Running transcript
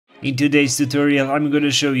In today's tutorial I'm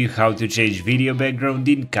gonna show you how to change video background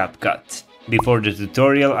in CapCut. Before the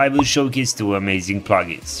tutorial I will showcase two amazing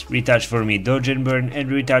plugins, Retouch for Me Dodge and Burn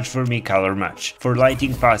and Retouch for Me Color Match, for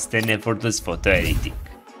lighting fast and effortless photo editing.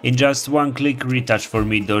 In just one click, Retouch for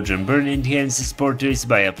Me Dodge and Burn enhances portraits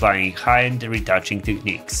by applying high-end retouching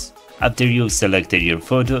techniques. After you've selected your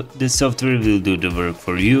photo, the software will do the work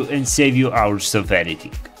for you and save you hours of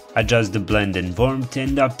editing. Adjust the blend and warmth,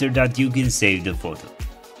 and after that you can save the photo.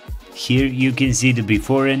 Here you can see the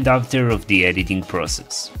before and after of the editing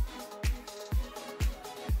process.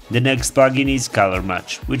 The next plugin is Color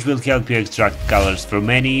Match, which will help you extract colors from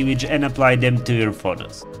any image and apply them to your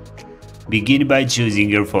photos. Begin by choosing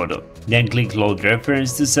your photo, then click Load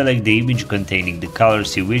Reference to select the image containing the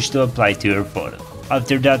colors you wish to apply to your photo.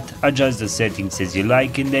 After that, adjust the settings as you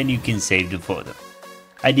like and then you can save the photo.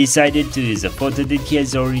 I decided to use a photo that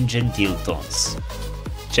has orange and teal tones.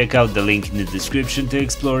 Check out the link in the description to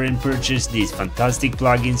explore and purchase these fantastic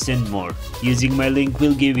plugins and more. Using my link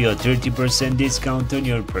will give you a 30% discount on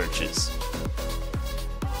your purchase.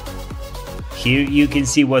 Here you can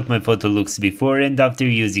see what my photo looks before and after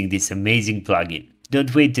using this amazing plugin.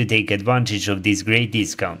 Don't wait to take advantage of this great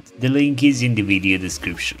discount. The link is in the video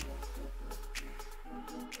description.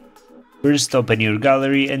 First open your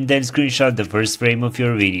gallery and then screenshot the first frame of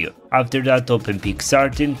your video. After that open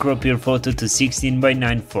PixArt and crop your photo to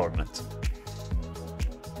 16:9 format.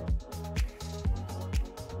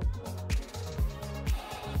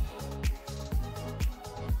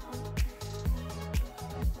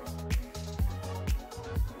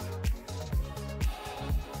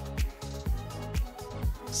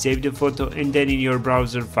 Save the photo and then in your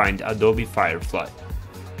browser find Adobe Firefly.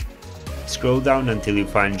 Scroll down until you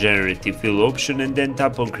find Generative Fill option and then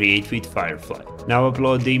tap on Create with Firefly. Now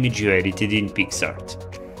upload the image you edited in PixArt.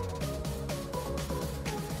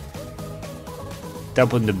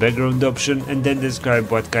 Tap on the background option and then describe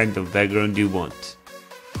what kind of background you want.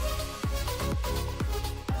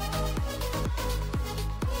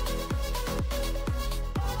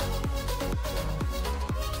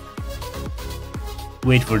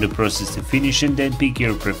 Wait for the process to finish and then pick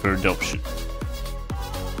your preferred option.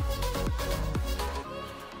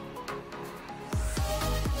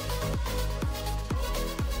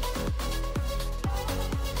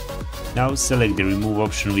 Now select the remove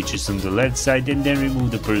option, which is on the left side, and then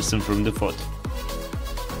remove the person from the photo.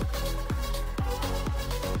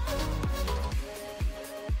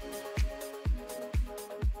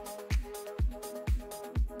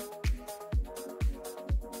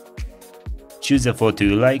 Choose a photo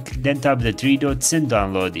you like, then tap the three dots and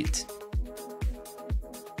download it.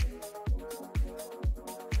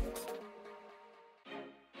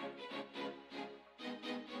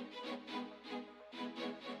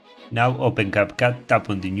 Now open CapCut, tap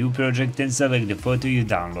on the new project and select the photo you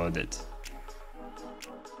downloaded.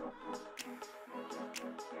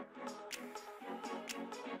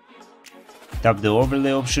 Tap the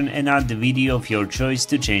overlay option and add the video of your choice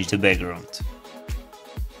to change the background.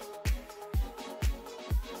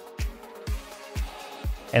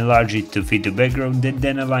 Enlarge it to fit the background and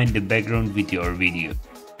then align the background with your video.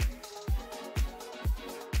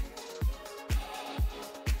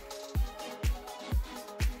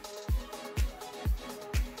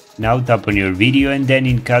 Now tap on your video and then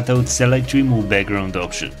in cutout select Remove Background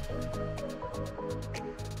option.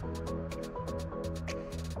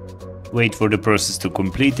 Wait for the process to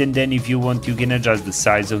complete and then if you want you can adjust the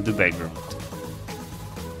size of the background.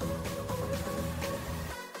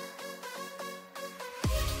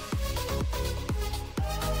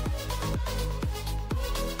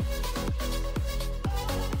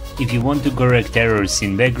 If you want to correct errors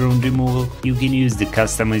in background removal, you can use the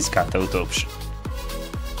Customize Cutout option.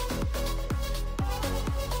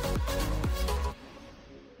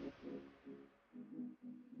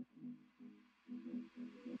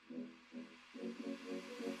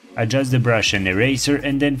 Adjust the brush and eraser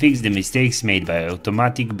and then fix the mistakes made by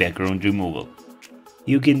automatic background removal.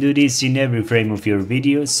 You can do this in every frame of your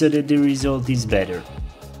video so that the result is better.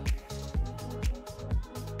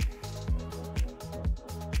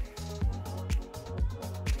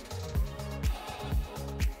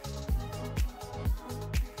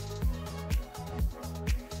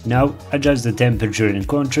 Now adjust the temperature and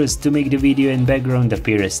contrast to make the video and background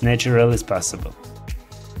appear as natural as possible.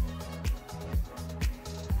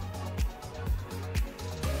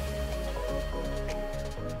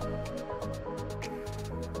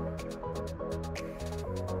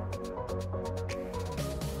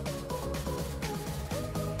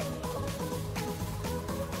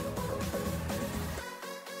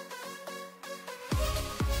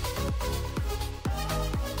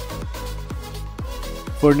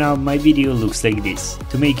 For now my video looks like this.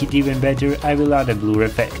 To make it even better, I will add a blur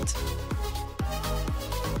effect.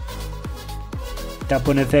 Tap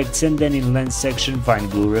on effects and then in lens section find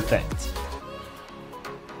blur effect.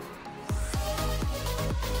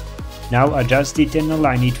 Now adjust it and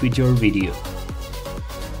align it with your video.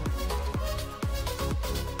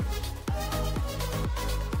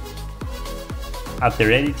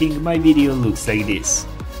 After editing, my video looks like this.